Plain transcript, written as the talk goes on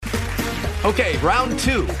Okay, round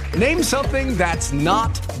two. Name something that's not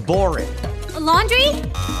boring. A laundry?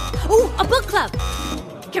 Ooh, a book club.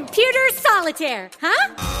 Computer solitaire,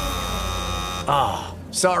 huh? Ah,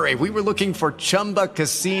 sorry, we were looking for Chumba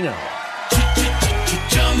Casino.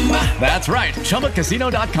 That's right,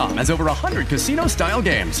 ChumbaCasino.com has over 100 casino-style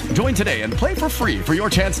games. Join today and play for free for your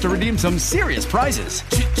chance to redeem some serious prizes.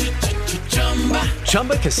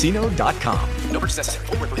 ChumbaCasino.com. No purchase necessary.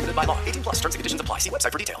 Void where prohibited by law. 18 plus. Terms and conditions apply. See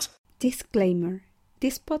website for details. Disclaimer.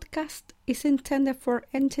 This podcast is intended for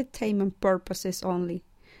entertainment purposes only.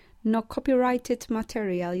 No copyrighted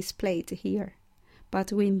material is played here,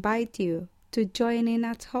 but we invite you to join in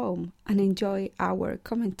at home and enjoy our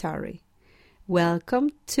commentary. Welcome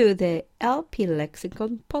to the LP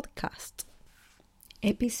Lexicon Podcast.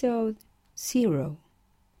 Episode 0,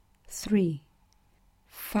 3,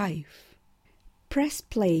 5. Press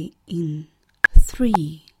play in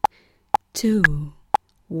 3, 2,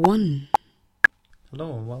 1.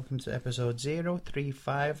 Hello and welcome to episode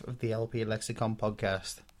 035 of the LP Lexicon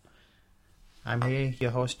Podcast. I'm here,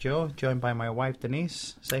 your host Joe, joined by my wife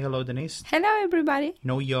Denisse. Say hello, Denisse. Hello, everybody.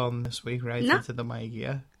 No yawn this week, right No. into the mic,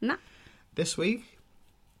 yeah? No. This week,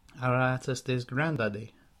 our artist is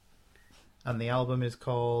Grandaddy, and the album is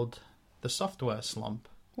called The Sophtware Slump.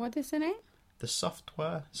 What is the name? The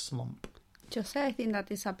Sophtware Slump. Jose, I think that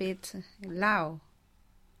is a bit loud.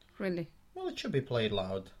 Really. Well, it should be played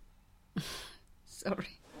loud. Sorry.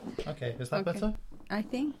 Okay, is that Okay. better? I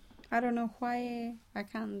think. I don't know why I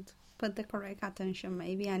can't put the correct attention.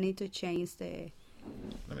 Maybe I need to change the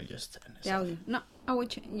Let me just turn this the off. audio. No, I will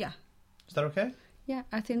change. Yeah. Is that okay? Yeah,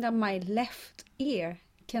 I think that my left ear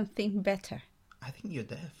can think better. I think you're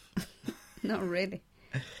deaf. Not really.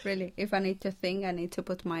 Really. If I need to think, I need to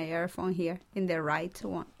put my earphone here in the right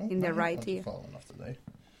one, in the right ear. Falling off today.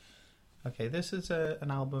 Okay, this is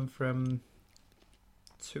an album from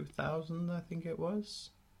 2000, I think it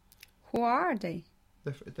was. Who are they?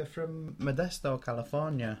 They're from Modesto,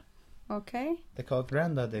 California. Okay. They're called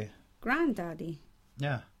Grandaddy. Grandaddy.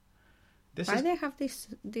 Yeah. Why they have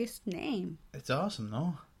this name? It's awesome,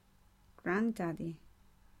 no? Grandaddy.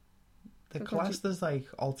 They're Because classed as like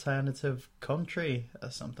alternative country or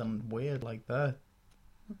something weird like that.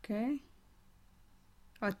 Okay.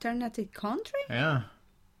 Alternative country? Yeah.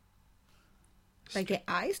 Like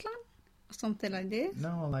Iceland? Or something like this?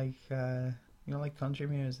 No, like like country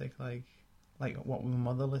music, like what my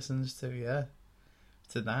mother listens to, yeah.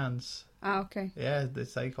 To dance. Ah, okay. Yeah,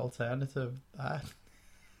 it's like alternative.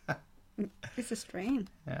 It's strange.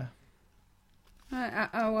 Yeah.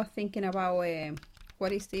 I was thinking about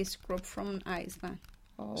what is this group from Iceland?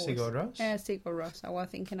 Oh, Sigur Rós? Yeah, Sigur Rós. I was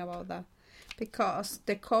thinking about that because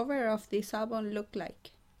the cover of this album looked like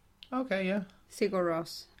Okay, yeah. Sigur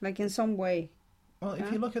Rós, like in some way. Well,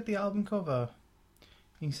 if you look at the album cover,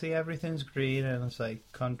 you can see everything's green and it's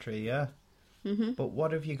like country, yeah? Mm-hmm. But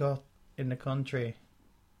what have you got in the country?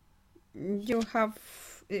 You have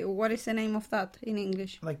what is the name of that in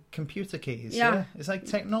English? Like computer keys, Yeah. yeah? It's like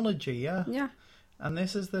technology, yeah? Yeah. And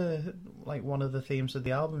this is one of the themes of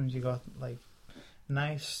the albums. You got like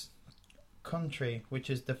nice country, which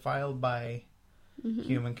is defiled by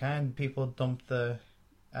humankind. People dump the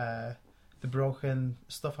broken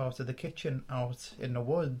stuff out of the kitchen out in the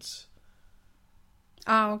woods.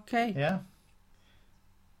 Ah, okay. Yeah.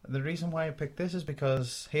 The reason why I picked this is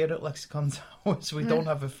because here at Lexicon Towers we don't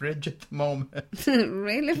have a fridge at the moment.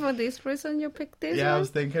 Really, for this reason you picked this Yeah, I one? was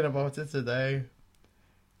thinking about it today.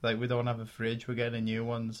 Like, we don't have a fridge, we're getting a new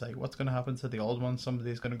one. It's like, what's going to happen to the old one?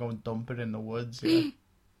 Somebody's going to go and dump it in the woods. Yeah.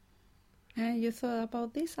 You thought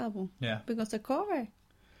about this album? Yeah. Because the cover.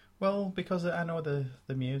 Well, because I know the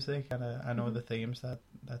music and I know the themes that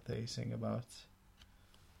they sing about.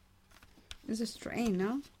 It's strange,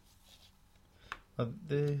 no? But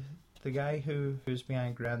the guy who's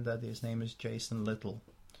behind Grandaddy, his name is Jason Little.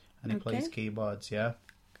 And he plays keyboards, yeah?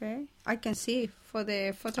 Okay. I can see for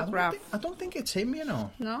the photograph. I don't think it's him, you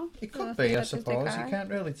know. No? It could think be, I that is the suppose. You guy? can't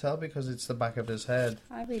really tell because it's the back of his head.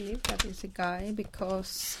 I believe that is a guy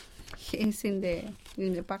because he's in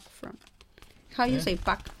the back front. How you say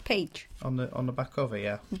back page? On the back cover,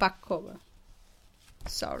 yeah. Back cover.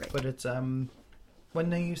 Sorry. But it's when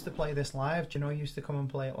they used to play this live, do you know who used to come and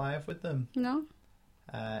play it live with them? No?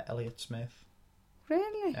 Elliott Smith.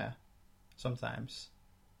 Really? Yeah. Sometimes.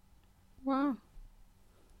 Wow.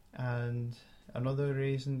 And another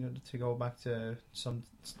reason to go back to some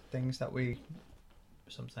things that we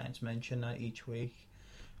sometimes mention each week.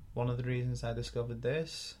 One of the reasons I discovered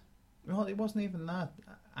this, well, it wasn't even that.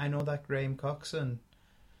 I know that Graham Coxon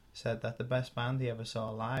said that the best band he ever saw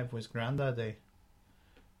live was Grandaddy.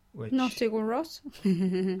 Which, No, Sigur Rós.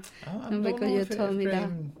 I don't because know you if told me that.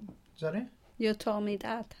 Graham Is that it? You told me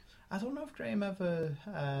that. I don't know if Graham ever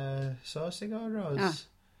saw Cigar Rose.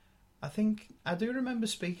 I think I do remember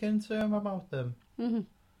speaking to him about them. Mm-hmm.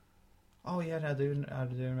 Oh yeah, I do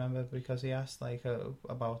remember because he asked like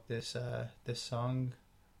about this song,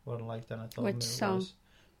 what I liked, and I told him Which it song? was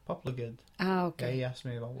Poplar Good. Ah, okay. Yeah, he asked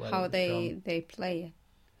me about how they play it.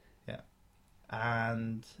 Yeah,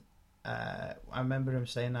 and I remember him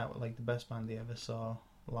saying that like the best band he ever saw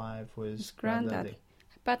live was Grandaddy.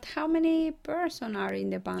 But how many person are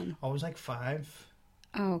in the band? Oh, it was like 5.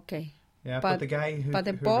 Oh, okay. Yeah, but the guy who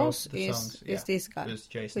the who boss wrote the songs, is this guy was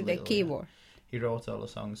Jason with the Little, keyboard. Yeah. He wrote all the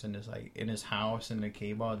songs in his house, in the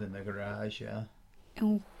keyboard in the garage. Yeah.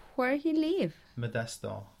 And where he live?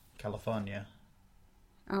 Modesto, California.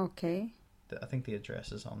 Okay. I think the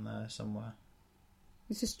address is on there somewhere.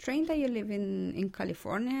 It's strange that you live in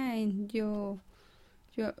California and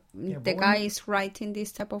the guy is writing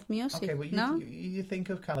this type of music. Okay, but you think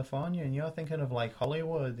of California and you're thinking of like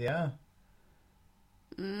Hollywood, yeah?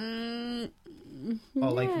 Or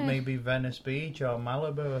like maybe Venice Beach or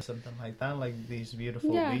Malibu or something like that, like these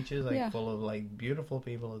beautiful beaches, full of like beautiful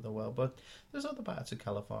people of the world. But there's other parts of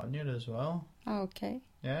California as well. Okay.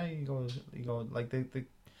 Yeah, you go like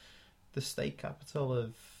the state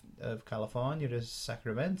capital of California is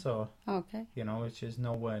Sacramento. Okay. You know, which is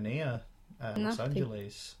nowhere near Los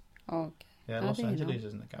Angeles. Okay. Yeah, Los Angeles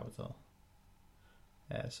isn't the capital.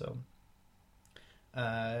 Yeah, so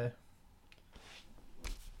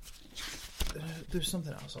there's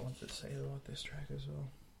something else I wanted to say about this track as well.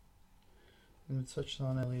 We touched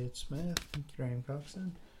on Elliott Smith and Graham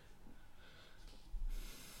Coxon.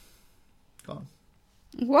 Gone.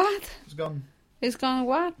 What? It's gone. It's gone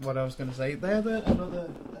what? What I was going to say. Another... before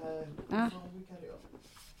we carry on.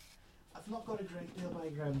 I've not got a great deal by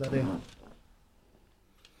Grandaddy.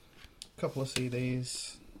 Couple of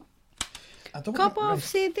CDs. Couple of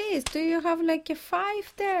CDs. Do you have like a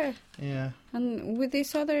 5 there? Yeah. And with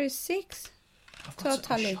this other is 6?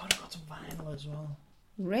 Totally. I'm sure I've got some vinyl as well.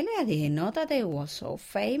 Really? I didn't know that they were so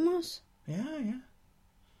famous. Yeah.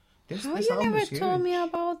 How you never told me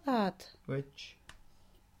about that? Which?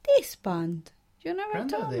 This band. You never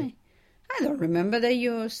told me. I don't remember that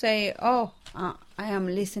you say, I am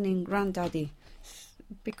listening Grandaddy.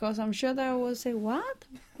 Because I'm sure that I will say, what?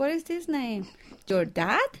 What is this name? Your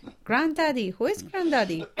dad? Grandaddy. Who is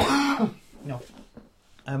Grandaddy? No.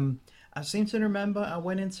 I seem to remember I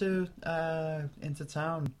went into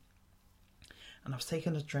town and I was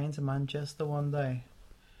taking a train to Manchester one day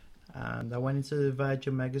and I went into the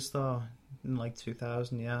Virgin Megastore in like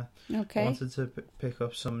 2000, yeah. Okay. I wanted to pick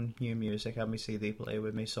up some new music, had my CD player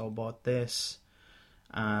with me, so I bought this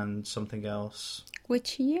and something else.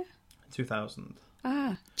 Which year? 2000.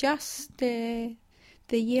 Ah, just the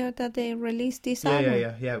year that they released this album?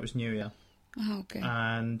 Yeah, it was new, yeah. Oh, okay.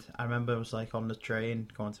 And I remember I was like on the train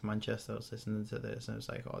going to Manchester, I was listening to this and it was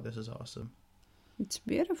like, oh, this is awesome. It's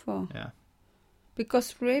beautiful. Yeah.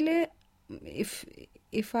 Because really,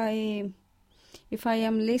 if I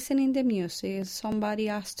am listening to music, somebody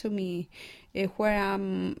asks to me where I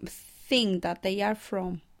think that they are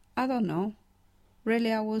from, I don't know.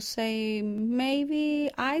 Really, I would say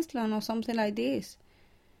maybe Iceland or something like this.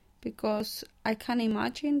 Because I can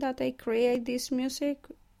imagine that they create this music.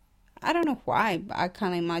 I don't know why, but I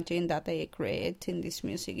can imagine that they creating this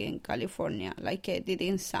music in California. Like it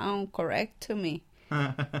didn't sound correct to me.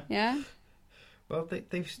 Yeah? Well,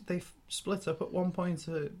 they've split up at one point.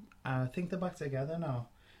 I think they're back together now.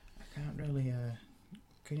 I can't really...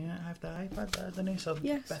 can you have the iPad there, Denisse?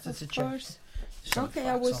 Yes, better of to check. course. Okay,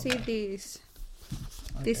 I will see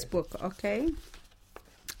this book, okay?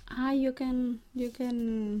 You can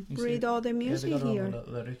read all the music here. All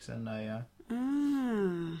the lyrics in there, yeah.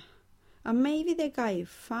 And maybe the guy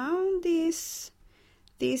found this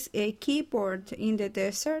keyboard in the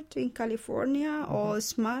desert in California, all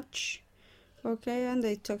smudged. Okay, and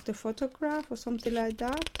they took the photograph or something like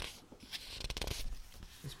that.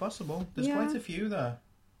 It's possible. There's quite a few there.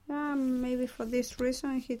 Maybe for this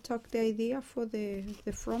reason he took the idea for the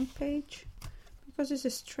front page. Because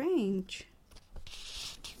it's strange.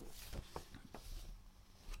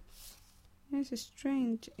 It's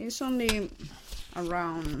strange. It's only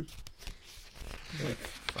around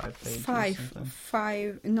 5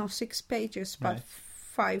 pages. 6 pages, but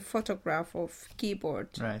 5 photographs of keyboard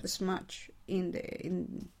smudge in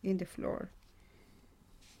the floor.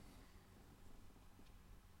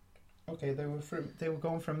 Okay, they were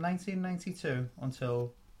going from 1992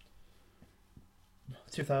 until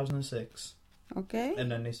 2006. Okay.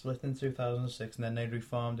 And then they split in 2006, and then they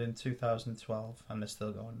reformed in 2012, and they're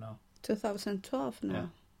still going now. 2012 now. Yeah.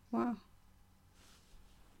 Wow.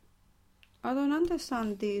 I don't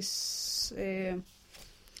understand this.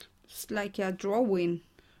 It's like a drawing.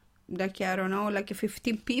 Like, I don't know, like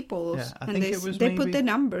 15 people. Yeah, I and think it was they maybe... put the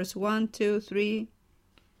numbers 1, 2, 3.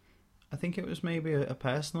 I think it was maybe a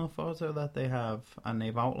personal photo that they have, and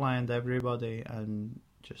they've outlined everybody, and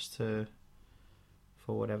just to,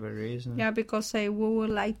 for whatever reason. Yeah, because we would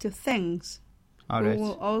like to thank. All we right.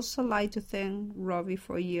 would also like to thank Robbie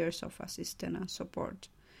for years of assistance and support.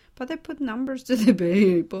 But they put numbers to the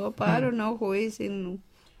people, but I don't know who is in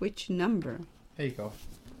which number. Here you go.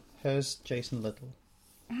 Here's Jason Little.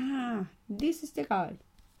 Ah, this is the guy.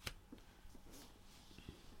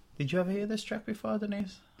 Did you ever hear this track before,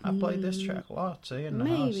 Denise? I played this track a lot, see, in the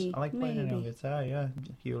house. I like playing it on guitar, yeah.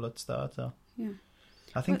 Hewlett Starter. Yeah.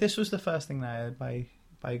 I think this was the first thing that I heard by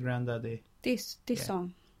Grandaddy. This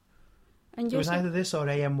song. And It was either this or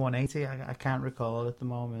AM 180, I can't recall at the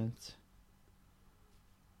moment.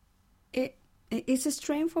 It's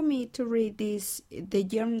strange for me to read the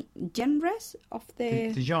genres of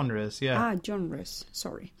The genres, yeah. Genres,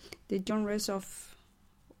 sorry. The genres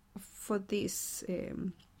for this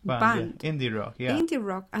band. Yeah. Indie rock, yeah. Indie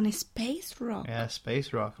rock and space rock. Yeah,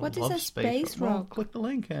 space rock. What I love is a space rock? Well, click the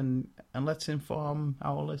link and let's inform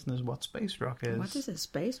our listeners what space rock is. What is a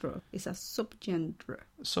space rock? It's a subgenre.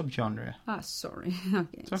 Subgenre. Ah, sorry. Okay.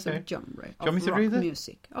 It's okay. Subgenre of want me to rock read it?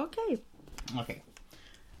 music. Okay. Okay.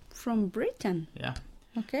 From Britain. Yeah.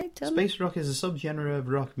 Okay, tell me. Space rock is a subgenre of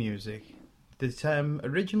rock music. The term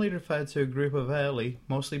originally referred to a group of early,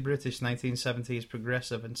 mostly British 1970s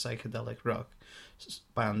progressive and psychedelic rock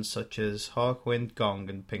bands such as Hawkwind, Gong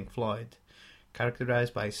and Pink Floyd,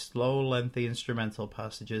 characterised by slow, lengthy instrumental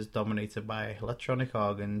passages dominated by electronic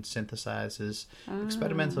organs, synthesizers,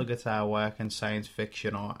 experimental guitar work and science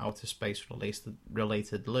fiction or outer space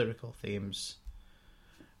related lyrical themes.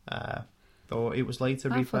 Though it was later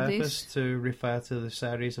repurposed to refer to the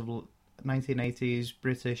series of 1980s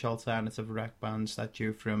British alternative rock bands that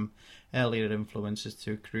drew from earlier influences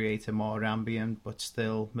to create a more ambient but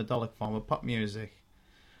still melodic form of pop music.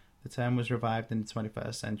 The term was revived in the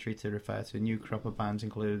 21st century to refer to a new crop of bands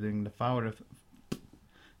including the Flowers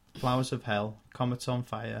of Hell, Comets on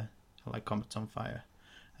Fire, I like Comets on Fire,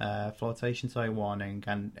 Flotation Toy Warning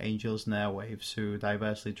and Angels and Airwaves, who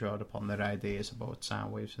diversely drawed upon their ideas about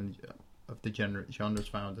sound waves and of the genre's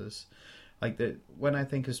founders. When I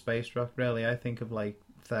think of space rock, really, I think of like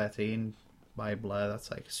 13 by Blur. That's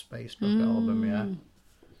like a space rock album,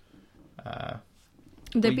 yeah.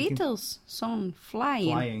 The Beatles song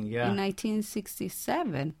Flying, yeah. in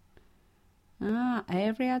 1967.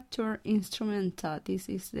 Area Tour Instrumental. This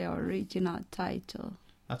is the original title.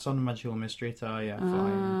 That's on the Magical Mystery Tour, yeah.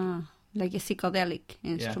 Flying. Like a psychedelic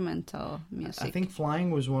instrumental music. I think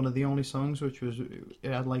Flying was one of the only songs it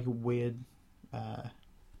had like a weird,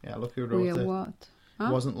 look who wrote it. What? Huh?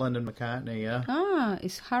 It wasn't Lennon McCartney, yeah.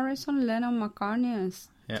 It's Harrison, Lennon, McCartney and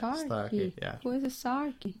Starkey. Starkey, yeah. Who is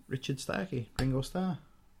Starkey? Richard Starkey, Ringo Starr.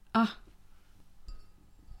 How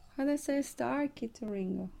do I say Starkey to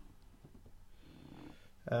Ringo?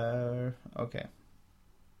 Okay.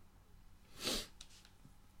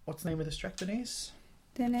 What's the name of this track, Denise?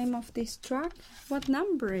 The name of this track? What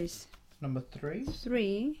number is? Number 3.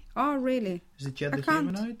 3. Oh, really? Is it Jed the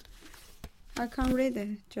Humanoid? I can't read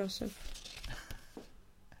it, Joseph.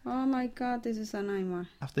 Oh my god, this is a nightmare.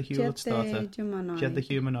 After Hewlett Starter. Jed the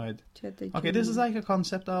Humanoid. Okay, this is like a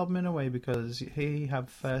concept album in a way because he had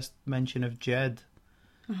first mention of Jed.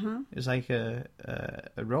 It's like a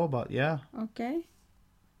robot, yeah. Okay.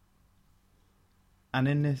 And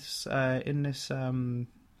in this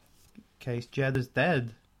case, Jed is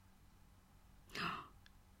dead.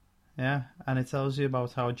 Yeah, and it tells you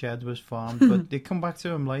about how Jed was formed, but they come back to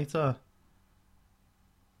him later.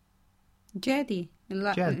 Jedi.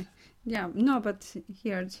 Jed. Yeah, no, but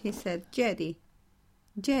here he said Jedi.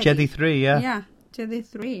 Jedi 3, yeah. Yeah, Jedi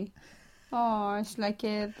 3. Oh, it's like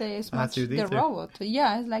the robot.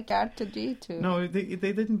 Yeah, it's like R2D2. No, they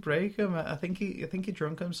didn't break him. I think he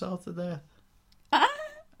drunk himself to death.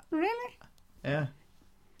 Really? Yeah.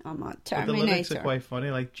 I'm a But Terminator. the lyrics are quite funny,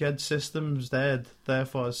 like Jed System's dead,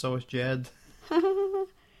 therefore so is Jed.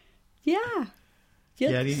 Yeah.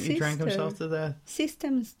 Yeah, he drank himself to death.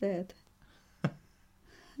 System's dead.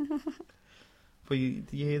 But you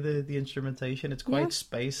hear the instrumentation, it's quite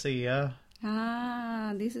spacey, yeah.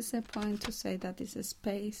 This is a point to say that it's a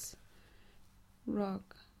space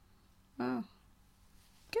rock. Wow.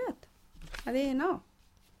 Good. I didn't know.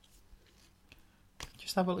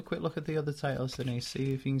 Just have a quick look at the other titles, Denise.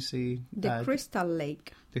 See if you can see The Crystal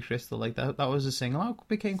Lake. The Crystal Lake. That was a single. That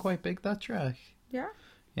became quite big, that track. Yeah.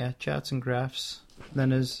 Yeah, Charts and Graphs. Then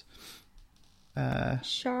there's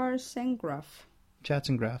Charts and Graph. Charts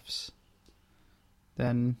and Graphs.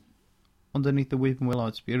 Then underneath the weeping willow,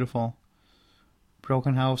 it's beautiful.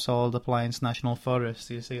 Broken household, appliance, national forest.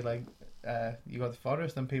 You see, like, you got the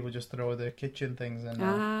forest and people just throw their kitchen things in there.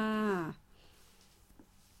 Ah.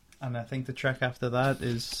 And I think the track after that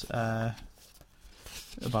is about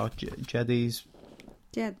Jed's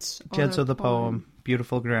other poem,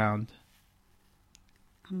 Beautiful Ground.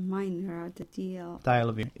 A minor at the deal. Dial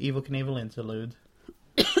of You. Evil Knievel interlude.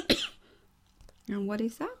 And what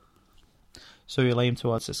is that? So you'll aim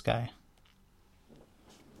towards the sky.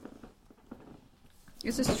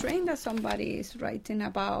 It's strange that somebody is writing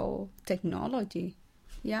about technology.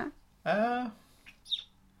 Yeah? No,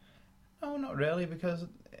 not really, because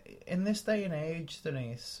in this day and age,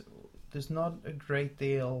 Denisse, there's not a great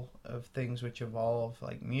deal of things which evolve.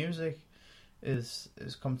 Like, music is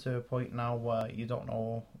come to a point now where you don't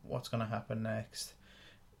know what's going to happen next.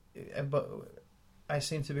 But I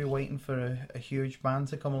seem to be waiting for a huge band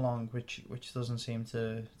to come along, which doesn't seem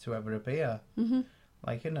to ever appear. Mm-hmm.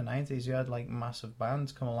 Like, in the 90s, you had, like, massive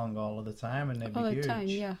bands come along all of the time, and they'd be huge. All the time,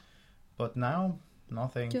 yeah. But now,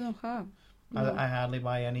 nothing. You don't have. I hardly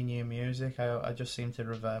buy any new music. I just seem to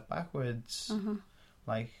revert backwards. Uh-huh.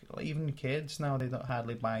 Like, even kids now, they don't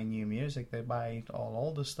hardly buy new music. They buy all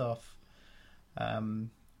older stuff.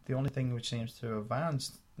 The only thing which seems to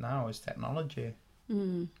advance now is technology.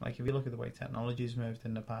 Mm. Like, if you look at the way technology's moved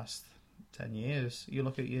in the past 10 years, you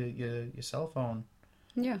look at your cell phone.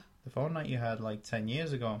 Yeah. The phone that you had, like, 10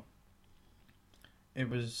 years ago, it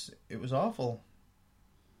was awful.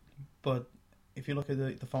 But if you look at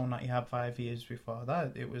the phone that you had 5 years before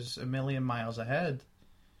that, it was a million miles ahead.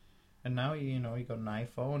 And now, you got an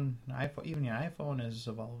iPhone. Even your iPhone is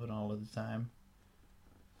evolving all of the time.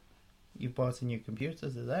 You bought a new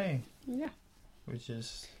computer today. Yeah. Which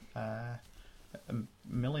is a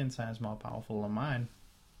million times more powerful than mine.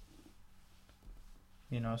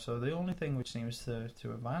 So the only thing which seems to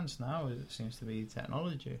advance now seems to be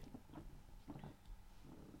technology.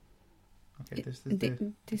 Okay,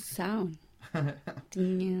 this sound.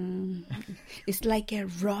 It's like a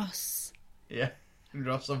Ross. Yeah,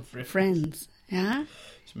 Ross and Friends. Yeah.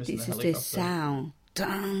 This is the sound.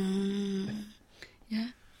 Dun. Yeah.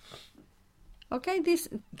 Okay, these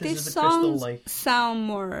songs sound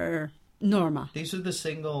more normal. These are the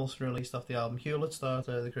singles released off the album Hewlett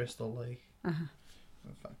Starter, The Crystal Lake. Uh-huh.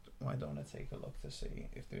 In fact, why don't I take a look to see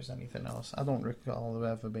if there's anything else? I don't recall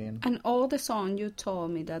there ever being. And all the song, you told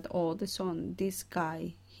me that all the song this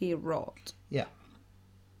guy, he wrote. Yeah.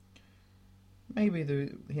 Maybe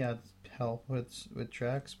he had help with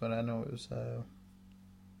tracks, but I know it was...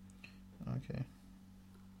 okay.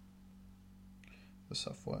 The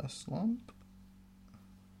Sophtware Slump.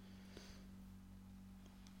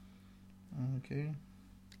 Okay.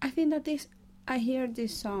 I think that I heard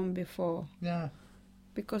this song before. Yeah.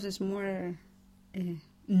 Because it's more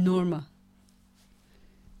normal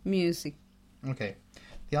music. Okay.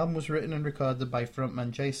 The album was written and recorded by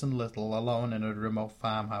frontman Jason Little alone in a remote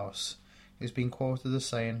farmhouse. He's been quoted as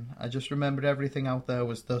saying, "I just remembered everything out there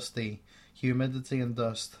was dusty, humidity and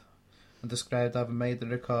dust," and described having made the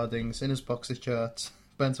recordings in his boxer shorts,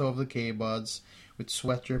 bent over the keyboards, with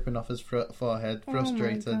sweat dripping off his forehead,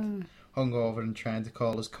 frustrated, hungover and trying to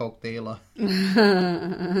call his coke dealer.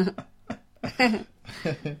 You're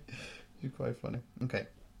quite funny. Okay.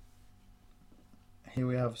 Here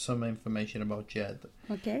we have some information about Jed.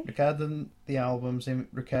 Okay. Recording the albums in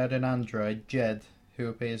recording android, Jed, who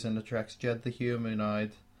appears in the tracks Jed the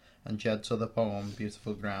Humanoid and Jed's other poem,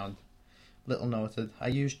 Beautiful Ground. Little noted, I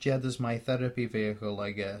used Jed as my therapy vehicle,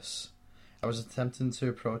 I guess. I was attempting to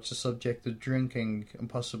approach the subject of drinking and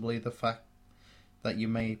possibly the fact that you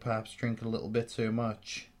may perhaps drink a little bit too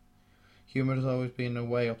much. Humour has always been a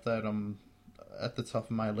way up there at the top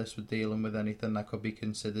of my list with dealing with anything that could be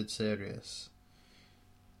considered serious.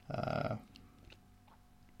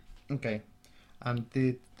 Okay. And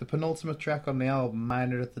the penultimate track on the album,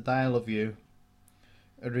 Minor at the Dial of You,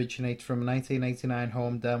 originates from a 1989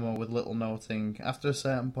 home demo with little noting. After a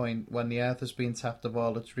certain point, when the Earth has been tapped of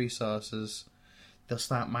all its resources, they'll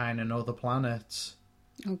start mining other planets.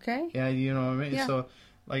 Okay. Yeah, you know what I mean? Yeah. So,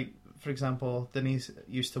 like, for example, Denisse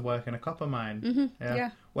used to work in a copper mine. Mm-hmm.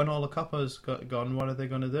 Yeah. When all the copper's gone, what are they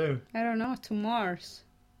going to do? I don't know, to Mars.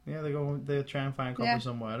 Yeah, they'll try and find copper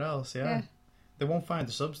somewhere else, yeah. They won't find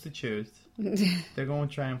a substitute. They're going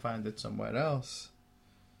to try and find it somewhere else.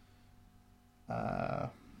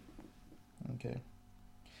 Okay.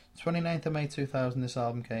 29th of May 2000, this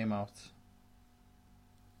album came out.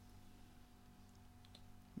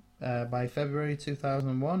 By February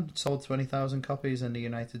 2001, it sold 20,000 copies in the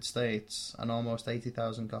United States and almost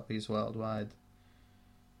 80,000 copies worldwide.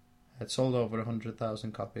 It sold over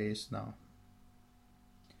 100,000 copies now.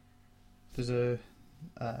 There's a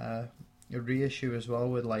reissue as well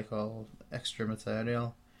with like all extra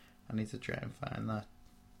material. I need to try and find that.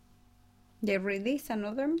 They release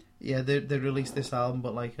another? Yeah, they released this album,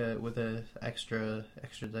 but like with a extra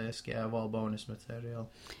disc, yeah, of all bonus material.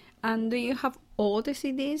 And do you have all the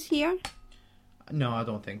CDs here? No, I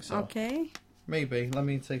don't think so. Okay. Maybe. Let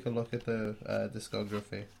me take a look at the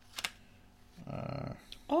discography.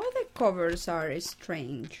 All the covers are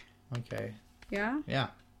strange. Okay. Yeah? Yeah.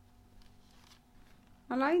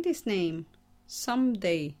 I like this name.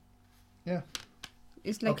 Someday. Yeah.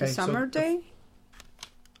 It's like Okay, a summer day?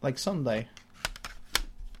 Like Sunday.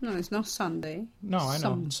 No, it's not Sunday. No, I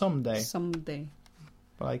know. Someday. Someday.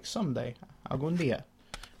 Like someday. Algún día.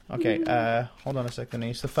 Okay, hold on a second,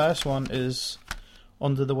 Denisse. The first one is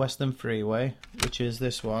Under the Western Freeway, which is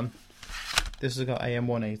this one. This has got AM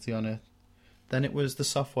 180 on it. Then it was the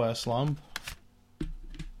Software Slump.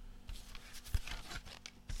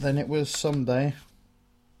 Then it was Someday.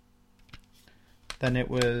 Then it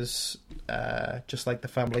was Just Like the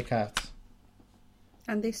Family Cat.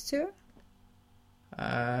 And these two?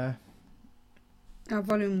 Uh,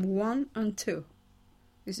 Volume 1 and 2.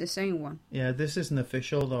 It's the same one. yeah, this isn't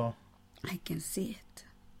official though. I can see it.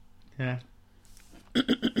 Yeah.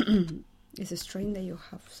 It's a strange that you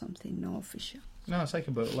have something no official. No, it's like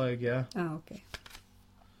a bootleg, yeah. Ah, okay.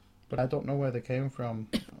 But I don't know where they came from.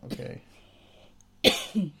 Okay.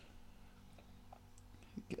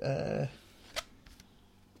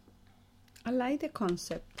 I like the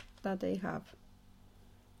concept that they have.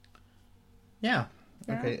 Yeah.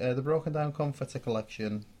 Yeah. Okay, the Broken Down Comforter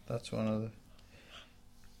Collection. That's one of the...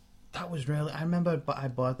 That was really... I remember I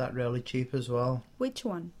bought that really cheap as well. Which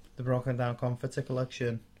one? The Broken Down Comforter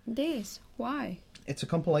Collection. This? Why? It's a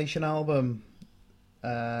compilation album.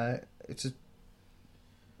 It's a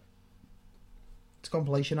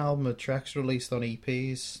compilation album of tracks released on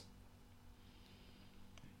EPs.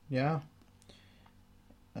 Yeah.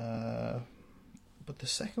 But the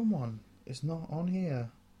second one is not on here.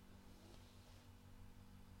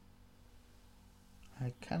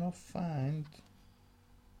 I cannot find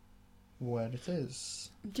where it is.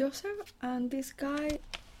 Joseph and this guy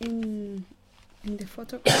in the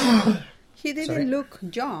photo, he didn't Sorry? look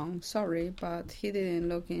young, sorry, but he didn't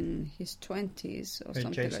look in his 20s or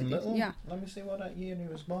something Jason like Little? this. Yeah, Let me see what year he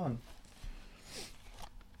was born.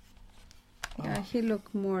 yeah, he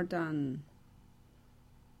looked more than,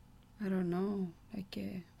 I don't know, like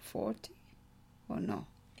 40 or no.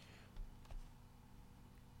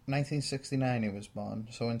 1969 he was born.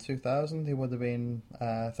 So in 2000 he would have been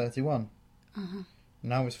 31. Uh-huh.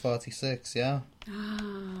 Now he's 46, yeah.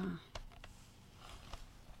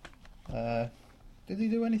 Ah, Did he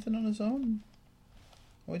do anything on his own?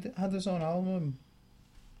 Or he had his own album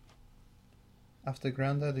after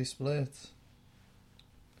Grandaddy split.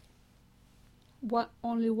 what?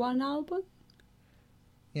 Only one album?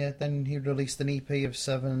 Yeah, then he released an EP of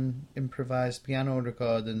 7 improvised piano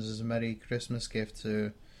recordings as a Merry Christmas gift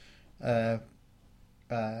to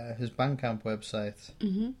his Bandcamp website.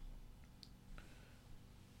 Mm-hmm.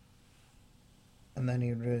 And then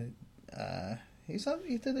he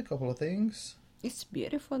did a couple of things. It's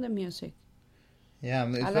beautiful, the music. Yeah,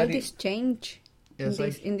 it's I like very, this change it's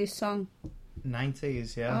in this song.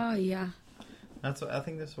 90s, yeah. Oh, yeah. I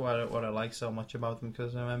think that's what I like so much about them,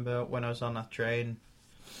 because I remember when I was on that train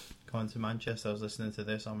going to Manchester, I was listening to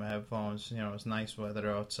this on my headphones. You know, it was nice weather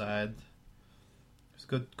outside. It's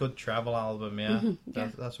a good travel album, yeah. Mhm, yeah.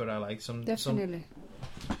 That's what I like. Definitely.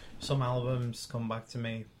 Some albums come back to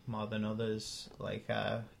me more than others. Like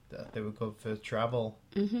they were good for travel.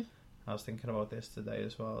 Mm-hmm. I was thinking about this today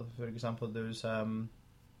as well. For example, there's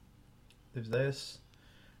this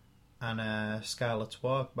and Scarlet's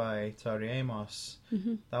Walk by Tori Amos.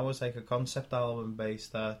 Mm-hmm. That was like a concept album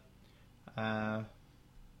based that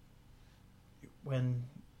when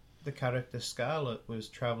the character Scarlet was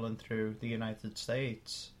traveling through the United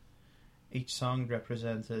States, each song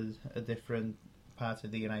represented a different part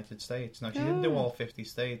of the United States. Now, she didn't do all 50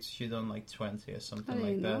 states, she done like 20 or something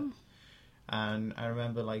like that. And I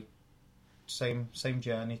remember like same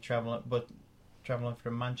journey, traveling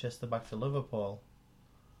from Manchester back to Liverpool,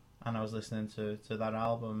 and I was listening to that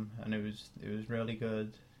album, and it was really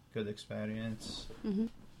good experience. Mm-hmm.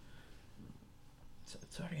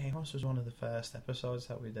 Tori Amos was one of the first episodes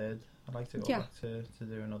that we did. I'd like to go back to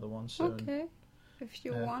do another one soon. Okay, if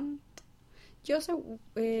you want. Just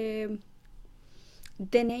the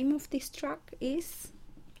name of this track is.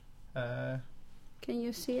 Can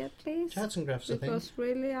you see it, please? Charts and Graphs, I think. Because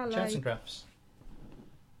really, I Charts and Graphs.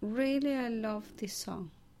 Really, I love this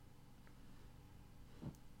song.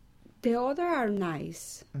 The other are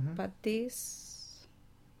nice, Mhm. but this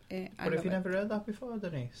But if you never heard that before,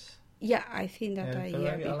 Denise? Yeah, I think that I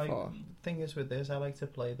heard The before. thing is with this, I like to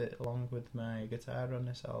play it along with my guitar on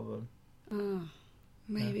this album. Oh,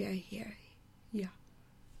 maybe I hear it. Yeah.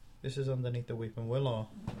 This is Underneath the Weeping Willow.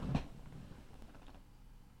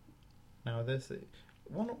 Now, this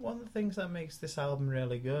one of the things that makes this album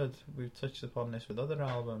really good, we've touched upon this with other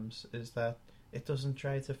albums, is that it doesn't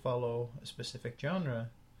try to follow a specific genre.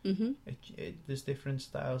 Mm-hmm. There's different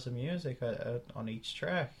styles of music on each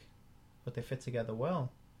track, but they fit together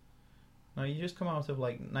well. Now, you just come out of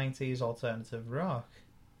like 90s alternative rock.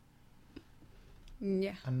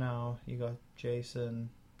 Yeah. And now you got Jason.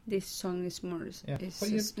 This song is more Yeah. is Put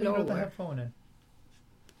the slower. headphone in.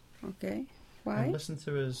 Okay. Why? And listen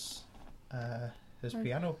to his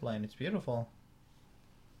piano playing. It's beautiful.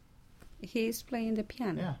 He's playing the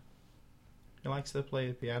piano. Yeah. He likes to play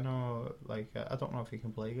the piano. Like, I don't know if he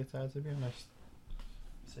can play guitar, to be honest.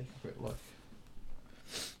 Let's take a quick look.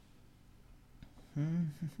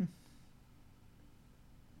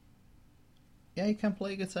 Yeah, he can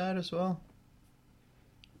play guitar as well.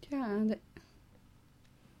 Yeah.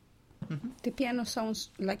 The piano sounds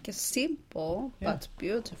like a simple but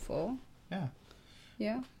beautiful. Yeah.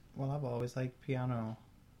 Yeah. Well, I've always liked piano.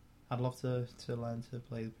 I'd love to learn to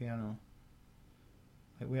play the piano.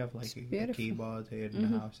 Like, we have like a keyboard here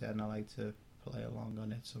in the house, and I like to play along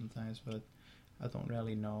on it sometimes, but I don't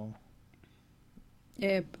really know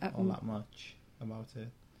all that much about it.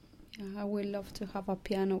 Yeah, I would love to have a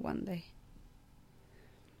piano one day.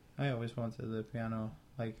 I always wanted the piano.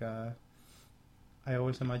 Like, I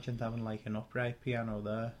always imagined having like an upright piano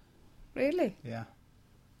there. Really? Yeah.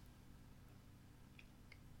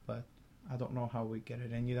 But I don't know how we get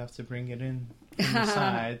it in. You'd have to bring it in from the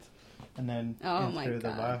side and then in through the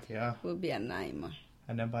back. Yeah. It would be a nightmare.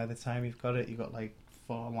 And then by the time you've got it, you've got like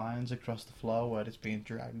 4 lines across the floor where it's being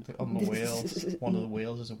dragged on the wheels. One of the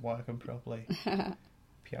wheels isn't working properly.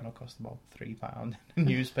 Piano cost about £3 in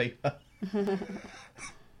newspaper.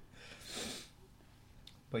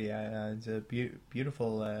 But yeah, it's a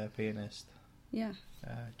beautiful pianist. Yeah.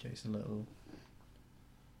 Jason Little.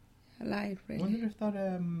 I like really. I wonder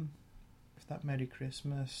if that Merry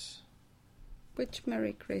Christmas. Which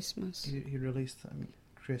Merry Christmas? He released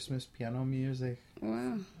Christmas piano music.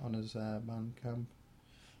 Wow. On his Bandcamp.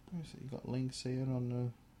 You got links here on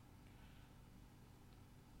the.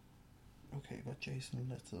 Okay, you got Jason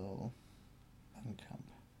Little Bandcamp.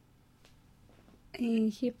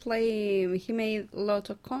 And he made a lot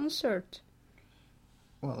of concerts.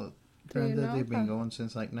 Well, Grandaddy been going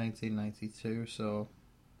since like 1992, so.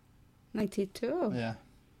 92? Yeah.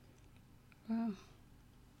 Wow.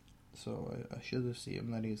 So I should have seen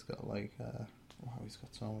him that he's got like, wow, he's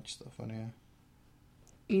got so much stuff on here.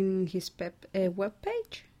 In his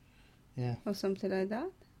webpage? Yeah. Or something like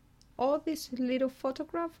that? All these little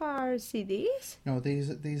photographs are CDs? No, these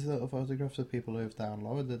little photographs of people who've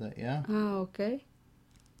downloaded it, yeah. Ah, okay.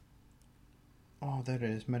 Oh, there it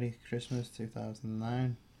is. Merry Christmas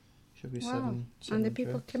 2009. Should be wow. seven And the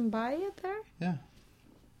people tracks. can buy it there? Yeah.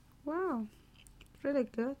 Wow. Really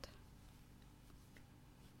good.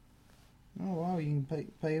 Oh, wow, you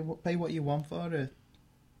can pay what you want for it.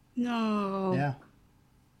 No. Yeah.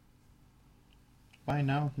 Buy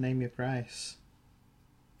now, name your price.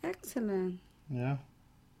 Excellent. Yeah.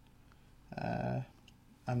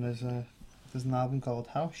 And there's an album called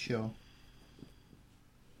House Show,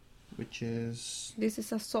 which is... This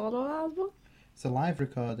is a solo album? It's a live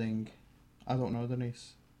recording. I don't know,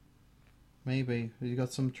 Denise. Maybe. You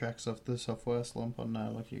got some tracks off the Sophtware Slump on there,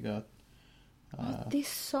 like you got... this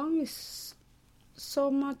song is so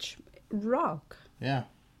much rock. Yeah.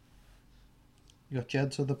 You got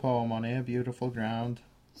Jed's Other Poem on here, Beautiful Ground.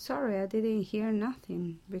 Sorry, I didn't hear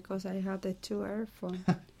nothing because I had the 2 earphones.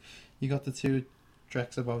 You got the 2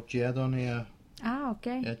 tracks about Jed on here. Ah,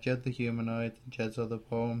 okay. Yeah, Jed the Humanoid, Jed's Other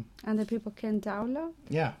Poem. And the people can download?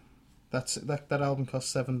 Yeah. That album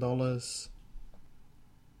cost $7.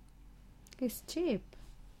 It's cheap.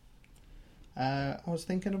 I was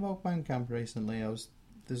thinking about Bandcamp recently.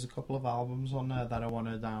 There's a couple of albums on there that I want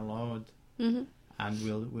to download. Mm-hmm.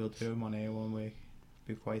 And we'll do them on here one week.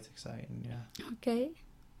 Be quite exciting, yeah. Okay.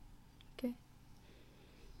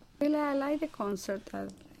 Really, I like the concert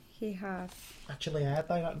that he has. Actually, I had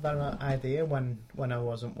that idea when I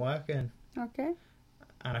wasn't working. Okay.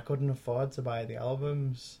 And I couldn't afford to buy the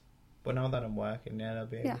albums. But now that I'm working, yeah, I'll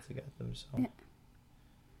be able to get them. So. Yeah.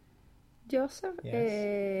 Joseph,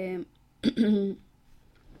 yes.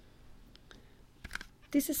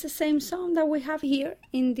 This is the same song that we have here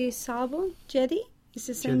in this album, Jedi? It's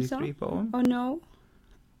the same Jedi song? 3 poem? Oh, no?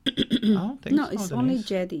 I don't think No, so, it's Denise. only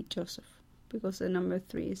Jedi, Joseph, because the number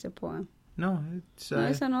 3 is a poem. No, it's...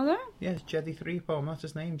 There's another? Yeah, it's Jedi 3 poem. That's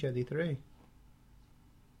his name, Jedi 3.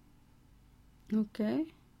 Okay.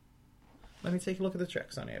 Let me take a look at the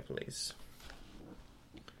tracks on here, please.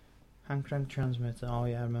 Hand crank transmitter. Oh,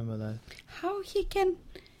 yeah, I remember that. How he can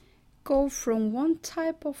go from one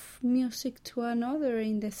type of music to another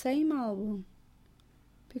in the same album?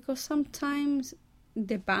 Because sometimes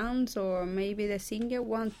the bands or maybe the singer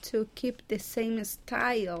want to keep the same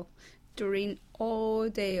style during all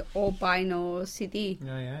the albino CD.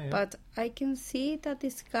 Yeah. But I can see that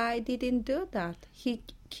this guy didn't do that.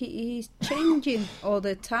 He's changing all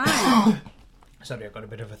the time. Sorry, I've got a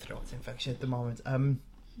bit of a throat infection at the moment.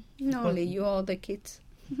 Only you, all the kids.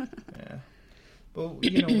 Yeah. But,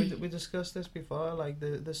 you know, we discussed this before. Like,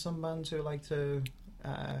 there's some bands who like to...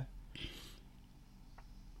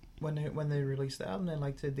 when they release the album, they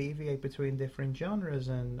like to deviate between different genres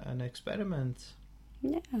and experiment.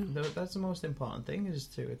 Yeah. That's the most important thing, is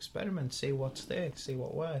to experiment, see what sticks, see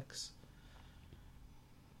what works.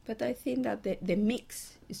 But I think that the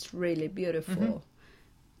mix is really beautiful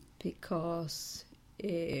because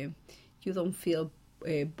you don't feel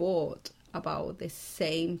bored about the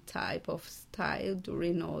same type of style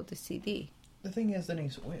during all the CD. The thing is,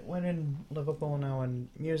 Denisse, we're in Liverpool now, and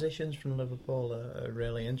musicians from Liverpool are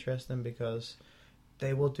really interesting because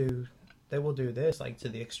they will do this like to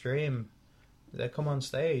the extreme. They come on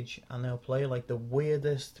stage and they'll play like the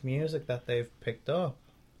weirdest music that they've picked up.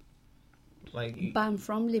 Like Band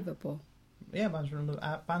from Liverpool. Yeah, bands and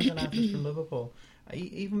artists from Liverpool.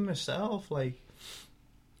 Even myself, like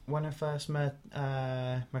when I first met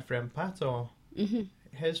my friend Pato,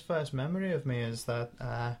 his first memory of me is that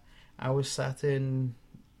I was sat in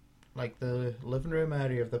like the living room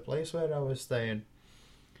area of the place where I was staying,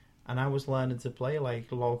 and I was learning to play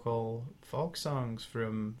like local folk songs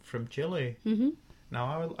from Chile.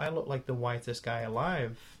 Now I look like the whitest guy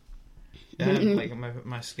alive. Yeah, like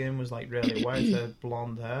my skin was like really white, I had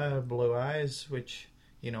blonde hair, blue eyes, which,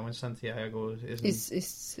 you know, in Santiago is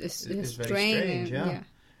very strange. Yeah.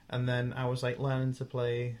 And then I was like learning to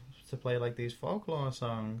play like these folklore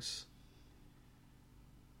songs.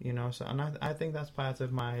 You know, so, and I think that's part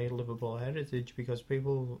of my Liverpool heritage, because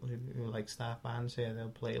people who like start bands here,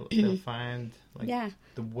 they'll find like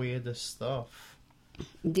the weirdest stuff.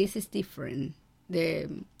 This is different that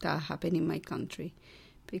happened in my country,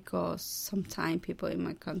 because sometimes people in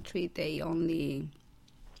my country, they only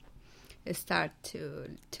start to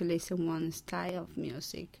listen one style of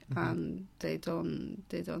music, and they don't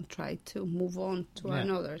try to move on to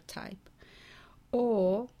another type.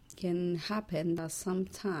 Or can happen that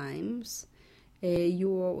sometimes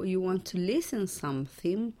you want to listen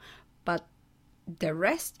something, but the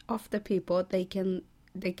rest of the people, they can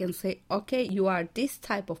say, okay, you are this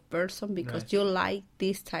type of person because you like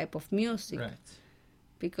this type of music,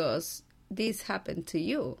 because this happened to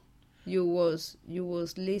you. You was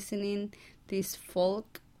listening this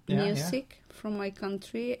folk music from my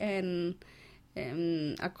country, and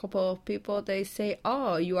a couple of people, they say,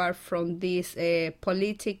 oh, you are from this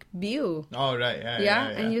politic view. Oh, right, yeah.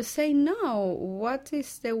 And you say, no, what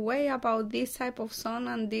is the way about this type of song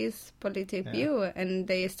and this politic view? And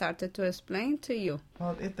they started to explain to you.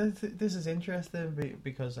 Well, this is interesting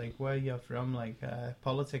because, like, where you're from, like,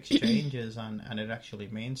 politics changes and it actually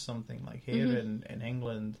means something. Like, here in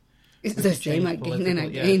England, it's the same again and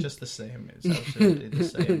again. Yeah, it's just the same. It's absolutely the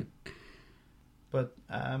same. But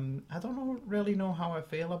I don't really know how I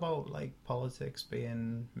feel about like politics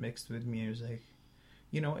being mixed with music.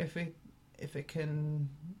 You know, if it can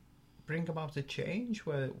bring about a change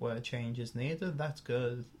where change is needed, that's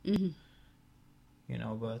good. You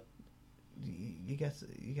know, but you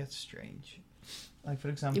get strange. Like, for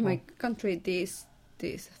example, in my country, this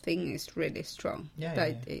thing is really strong.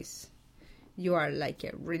 Is you are like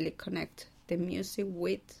really connect the music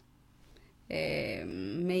with.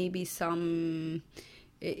 Maybe some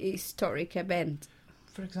historic event.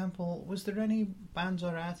 For example, was there any bands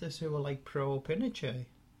or artists who were like pro Pinochet?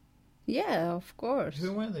 Yeah, of course.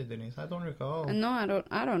 Who were they, Denisse? I don't recall. No, I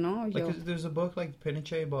don't know. Like, there's a book like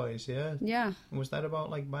Pinochet Boys, yeah. Yeah. Was that about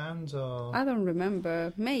like bands or? I don't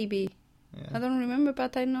remember. Maybe. Yeah. I don't remember,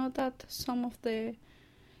 but I know that some of the.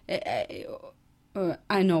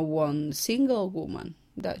 I know one single woman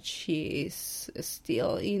that she is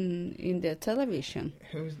still in the television.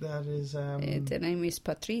 Who's that? Is the name is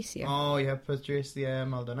Patricia. Oh yeah, Patricia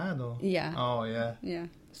Maldonado. Yeah. Oh yeah. Yeah.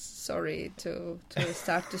 Sorry to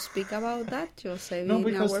start to speak about that. You'll say no, in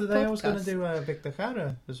because our today podcast. I was going to do Victor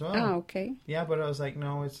Jara as well. Ah, okay. Yeah, but I was like,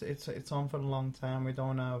 no, it's on for a long time. We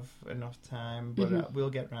don't have enough time, but we'll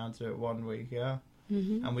get round to it one week, yeah,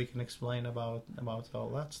 and we can explain about all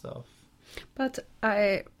that stuff. But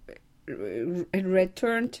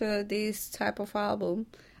return to this type of album,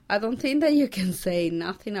 I don't think that you can say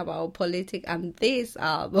nothing about politics and this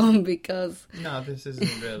album because... No, this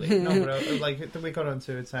isn't really. No, but we got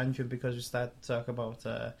onto a tangent because we started to talk about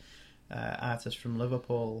artists from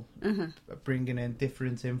Liverpool bringing in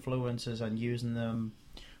different influences and using them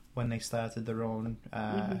when they started their own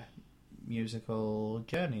musical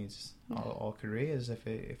journeys or careers, if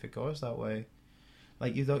it goes that way.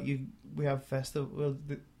 Like we have festival.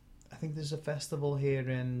 I think there's a festival here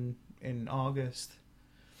in August.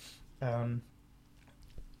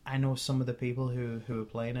 I know some of the people who are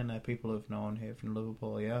playing in it, people who've known here from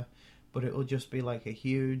Liverpool, yeah. But it'll just be like a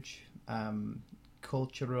huge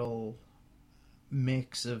cultural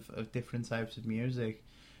mix of different types of music,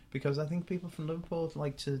 because I think people from Liverpool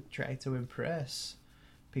like to try to impress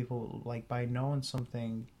people like by knowing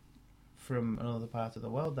something from another part of the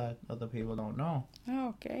world that other people don't know. Oh,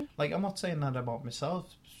 okay. Like, I'm not saying that about myself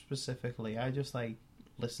specifically. I just like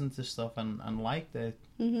listened to stuff and liked it.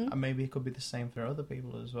 And maybe it could be the same for other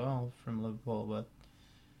people as well from Liverpool, but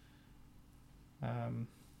I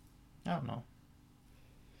don't know.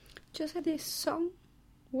 Just this song,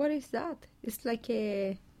 what is that? It's like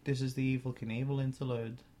a... This is the Evil Knievel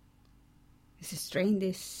interlude. It's strange,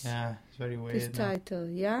 this... Yeah, it's very weird. This title,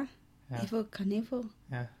 yeah? Evil Knievel.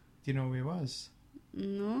 Yeah. Do you know who he was?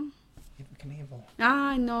 No. Evil Knievel.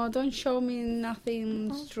 Ah, no, don't show me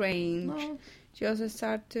nothing strange. No. Just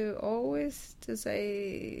start to always to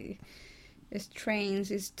say strange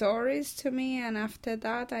stories to me, and after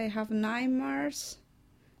that I have nightmares,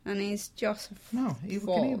 and it's just no,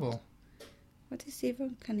 Evil Knievel. What is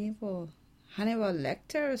Evil Knievel? Hannibal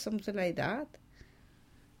Lecter or something like that?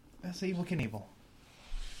 That's Evil Knievel.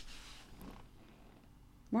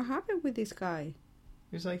 What happened with this guy?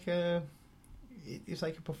 He's like a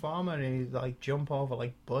performer. He like jump over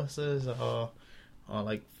like buses or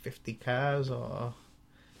like 50 cars, and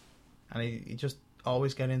he just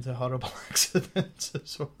always get into horrible accidents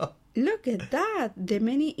as well. Look at that! The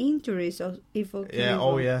many injuries of Evil Knievel. Yeah.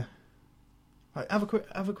 Oh yeah. Have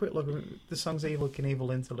a quick look. The song's Evil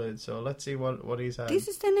Knievel interlude. So let's see what he's had. This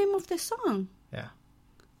is the name of the song. Yeah.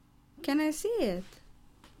 Can I see it?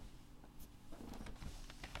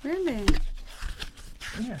 Really?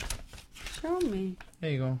 Yeah. Show me.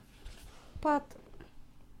 There you go. But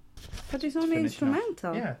it's only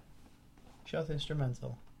instrumental. Yeah. Short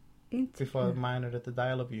instrumental. Before minor at the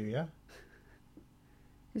dial of you, yeah?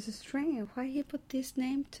 It's strange. Why he put this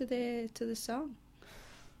name to the song?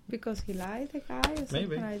 Because he liked the guy or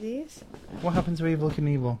something like this? What happened to Evil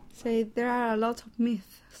Knievel? Say there are a lot of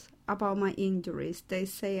myths about my injuries. They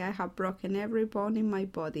say I have broken every bone in my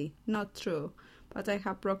body. Not true. But I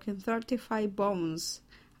have broken 35 bones.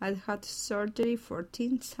 I've had surgery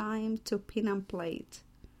 14 times to pin and plate.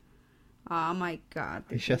 Oh my God!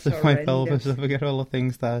 He shattered my pelvis. I forget all the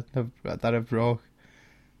things that have broke.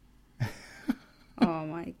 Oh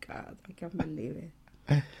my God! I can't believe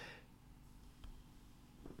it.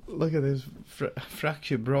 Look at this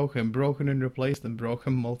fracture, broken and replaced, and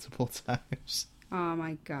broken multiple times. Oh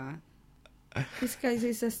my God! This guy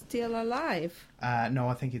is still alive. No,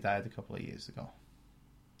 I think he died a couple of years ago.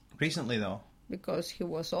 Recently, though. Because he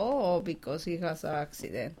was old, or because he has an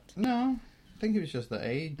accident? No, I think it was just the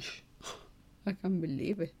age. I can't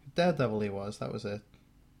believe it. Daredevil he was, that was it.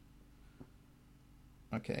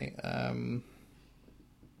 Okay,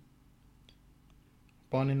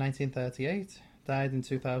 born in 1938, died in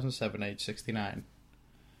 2007, age 69.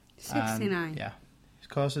 69? Yeah. His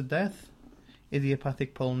cause of death,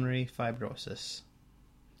 idiopathic pulmonary fibrosis.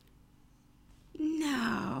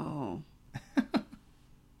 No.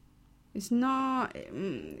 It's not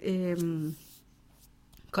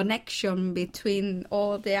connection between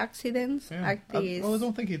all the accidents like this. Well, I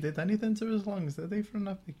don't think he did anything to his lungs, did he, from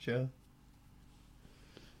that picture?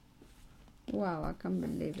 Wow, I can't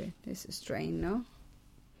believe it. This is strange, no?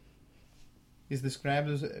 He's described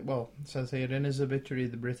as, well, it says here, in his obituary,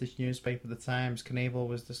 the British newspaper The Times, Knievel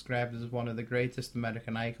was described as one of the greatest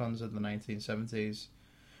American icons of the 1970s,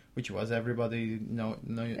 which was everybody knew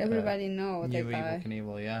Evil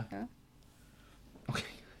Knievel, yeah. Okay,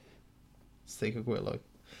 let's take a quick look.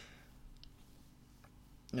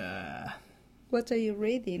 What are you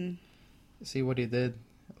reading? See what he did.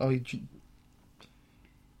 Sorry.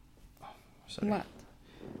 What?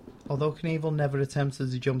 Although Knievel never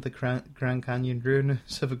attempted to jump the Grand Canyon,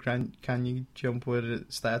 ruins of a Grand Canyon jump were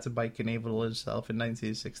started by Knievel himself in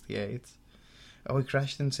 1968. Oh, he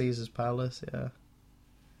crashed in Caesar's Palace, yeah.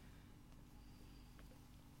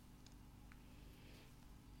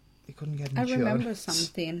 He couldn't get insured. I remember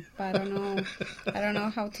something, but I don't know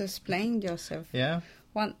how to explain, Joseph. Yeah?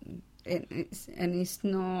 it's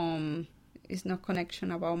no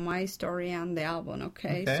connection about my story and the album.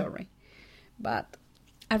 Okay, sorry, but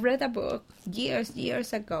I read a book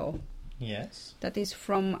years ago. Yes. That is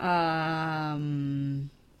from how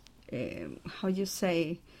you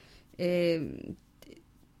say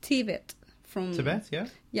Tibet. From Tibet, yeah.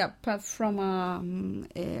 Yeah, but from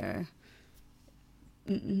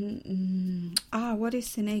what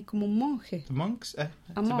is the name? Como monje. The monks,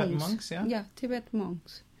 Tibetan monks, yeah. Yeah, Tibet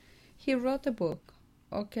monks. He wrote a book,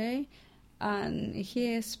 okay, and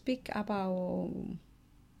he speak about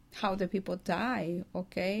how the people die,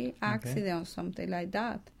 okay, accident or something like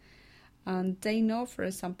that, and they know, for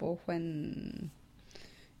example, when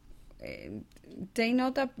they know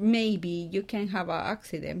that maybe you can have an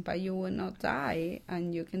accident, but you will not die,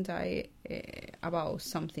 and you can die about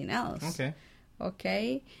something else.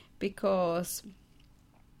 Okay, because,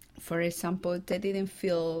 for example, they didn't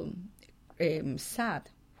feel sad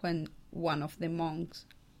when one of the monks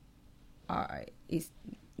died.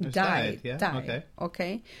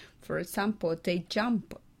 Okay. For example, they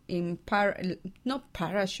jump in not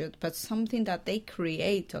parachute, but something that they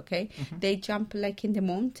create. Okay, they jump like in the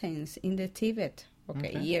mountains in the Tibet.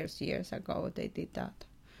 Okay, years ago they did that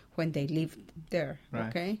when they lived there. Right.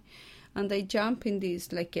 Okay, and they jump in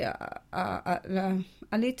this like a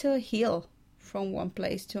little hill from one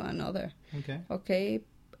place to another. Okay.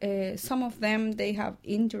 Some of them, they have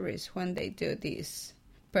injuries when they do this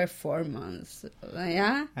performance,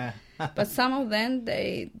 but some of them,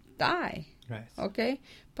 they die. Right. Okay,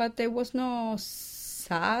 but there was no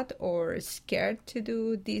sad or scared to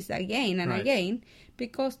do this again and again,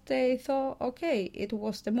 because they thought, okay, it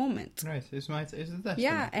was the moment. Right, it's the destiny.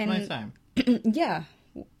 Yeah, and my time. Yeah,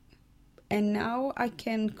 and now I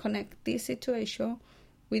can connect this situation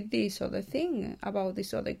with this other thing about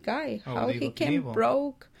this other guy, how he came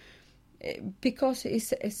broke, because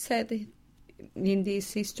it's said in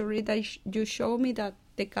this history that you show me that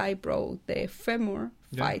the guy broke the femur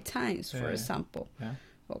 5 times, for example. Yeah.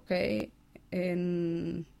 Okay,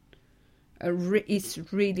 and it's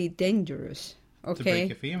really dangerous. Okay, to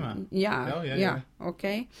break a femur. Yeah.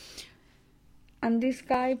 Okay, and this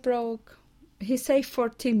guy broke, he said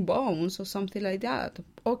 14 bones or something like that.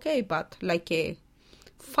 Okay, but like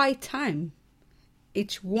 5 times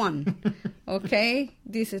each one. Okay,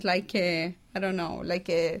 this is like I don't know,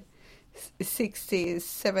 like 70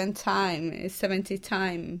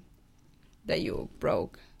 times that you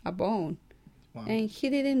broke a bone. Wow. And he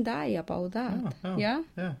didn't die about that. Yeah.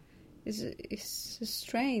 It's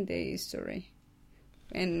strange, the history,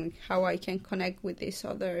 and how I can connect with this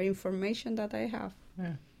other information that I have.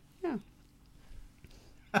 Yeah.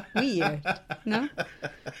 Weird, no?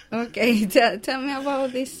 Okay, tell me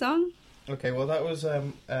about this song. Okay, well that was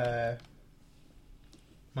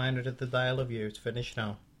Miner Did the Dial of You. It's finished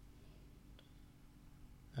now.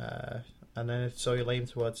 And then it's So You Lame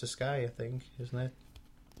Towards the Sky, I think, isn't it?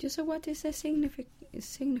 So what is the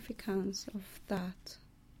significance of that?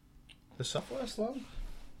 The Sophtware Slump?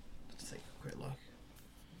 Let's take a quick look.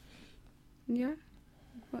 Yeah?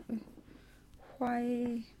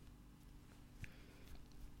 Why?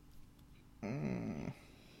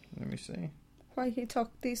 Let me see. Why he took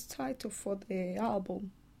this title for the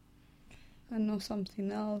album and not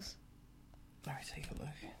something else? Let me take a look.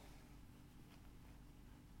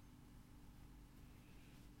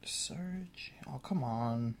 Surge. Oh, come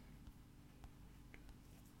on.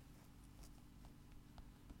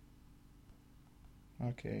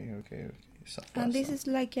 Okay. And this is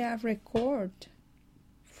like a record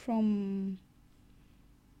from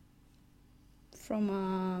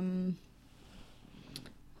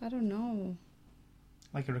I don't know.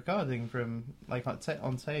 Like a recording from, like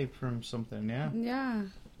on tape from something, yeah? Yeah.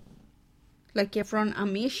 Like from a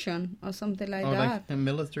mission or something like that. Like a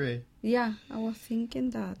military. Yeah, I was thinking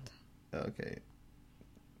that.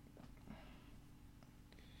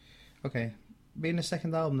 Okay. Being the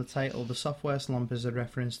second album, the title, The Sophtware Slump, is a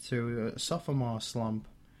reference to Sophomore Slump,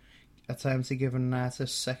 a term to give an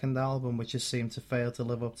artist's second album which has seemed to fail to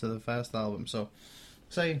live up to the first album. So,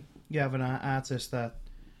 say you have an artist that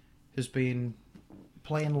has been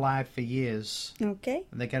playing live for years. Okay.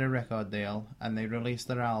 And they get a record deal and they release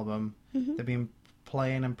their album. Mm-hmm. They've been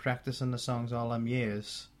playing and practicing the songs all them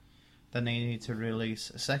years. Then they need to release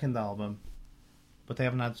a second album. But they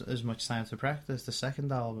haven't had as much time to practice the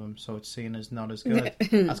second album, so it's seen as not as good.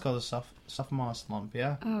 That's called a sophomore slump,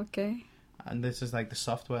 yeah? Okay. And this is like the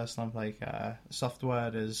software slump, like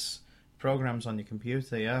software is programs on your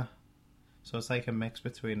computer, yeah? So it's like a mix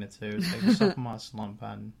between the two. It's like a sophomore slump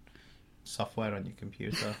and software on your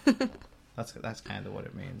computer. That's kind of what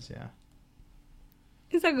it means, yeah.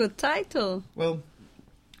 It's a good title. Well,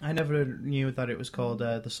 I never knew that it was called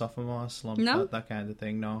the Sophomore Slump, No? that kind of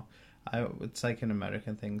thing, no. It's like an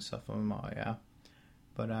American thing, sophomore, yeah.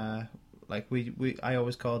 But, like, I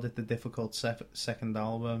always called it the difficult second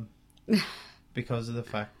album because of the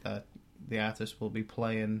fact that the artist will be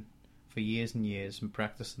playing for years and years and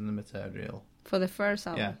practicing the material. For the first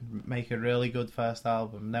album. Yeah, make a really good first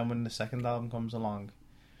album. Then when the second album comes along,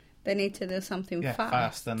 They need to do something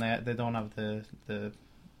fast. and they don't have the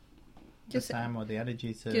time or the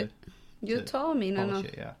energy to. You told me in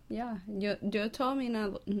polish another. it, You told me in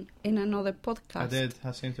another podcast. I did.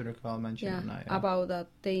 I seem to recall mentioning that. Yeah. About that.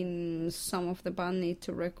 Some of the band need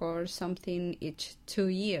to record something each 2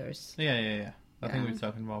 years. Yeah. I think we were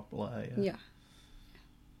talking about later. Yeah.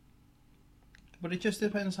 But it just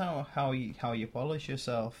depends how you polish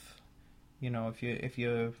yourself. You know, if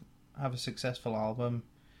you have a successful album,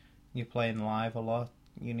 you're playing live a lot.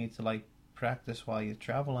 You need to like practice while you're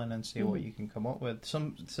traveling and see what you can come up with.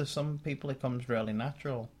 To some people it comes really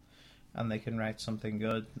natural, and they can write something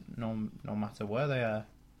good no matter where they are.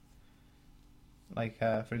 Like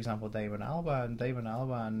for example, Damon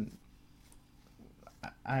Albarn.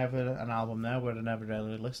 I have an album now where I never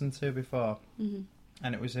really listened to before,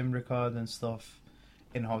 and it was him recording stuff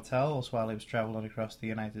in hotels while he was traveling across the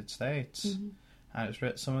United States, and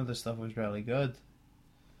some of the stuff was really good.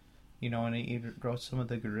 You know, and he wrote some of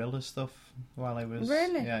the guerrilla stuff while he was...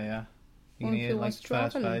 Really? Yeah. You can hear, like,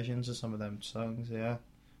 first versions of some of them songs,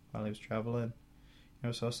 while he was travelling. You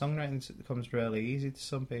know, so songwriting comes really easy to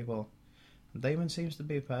some people. And Damon seems to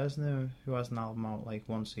be a person who has an album out, like,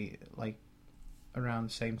 around the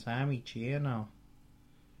same time each year now.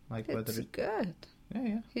 Like, it's good.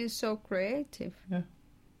 Yeah. He's so creative. Yeah.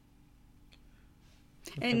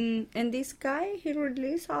 And this guy, he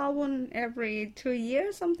release album every 2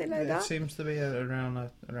 years, something like that. It seems to be around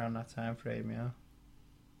that time frame, yeah.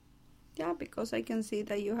 Yeah, because I can see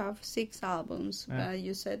that you have 6 albums. Yeah.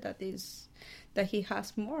 You said that he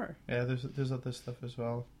has more. Yeah, there's other stuff as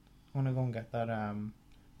well. I want to go and get that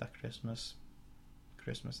Christmas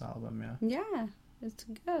album, yeah. Yeah, it's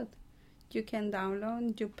good. You can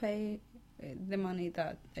download. You pay the money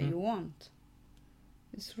that you want.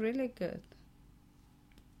 It's really good.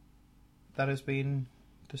 That has been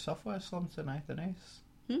the Software Slump tonight, Denisse.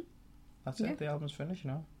 That's it, the album's finished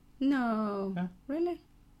now. No. Yeah. Really?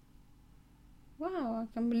 Wow, I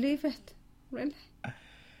can't believe it. Really?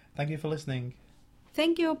 Thank you for listening.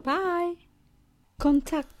 Thank you, bye.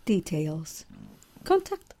 Contact details.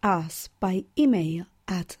 Contact us by email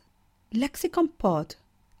at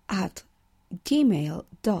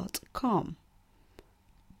lexiconpod@gmail.com.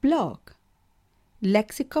 Blog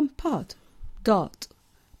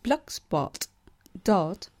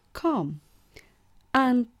lexiconpod.blogspot.com,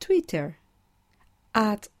 and Twitter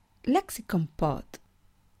 @lexiconpod.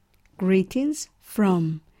 Greetings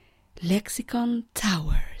from Lexicon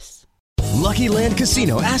Towers. Lucky Land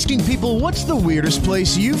Casino, asking people, what's the weirdest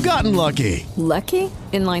place you've gotten lucky? Lucky?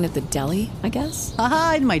 In line at the deli, I guess?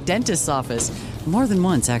 Aha, in my dentist's office. More than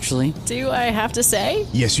once, actually. Do I have to say?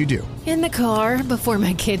 Yes, you do. In the car before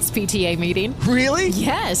my kids' PTA meeting. Really?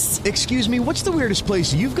 Yes. Excuse me, what's the weirdest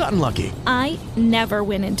place you've gotten lucky? I never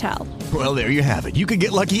win and tell. Well, there you have it. You can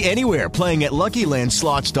get lucky anywhere, playing at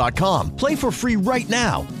LuckyLandSlots.com. Play for free right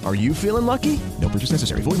now. Are you feeling lucky? No purchase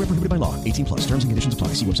necessary. Void where prohibited by law. 18+. Terms and conditions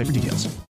apply. See website for details.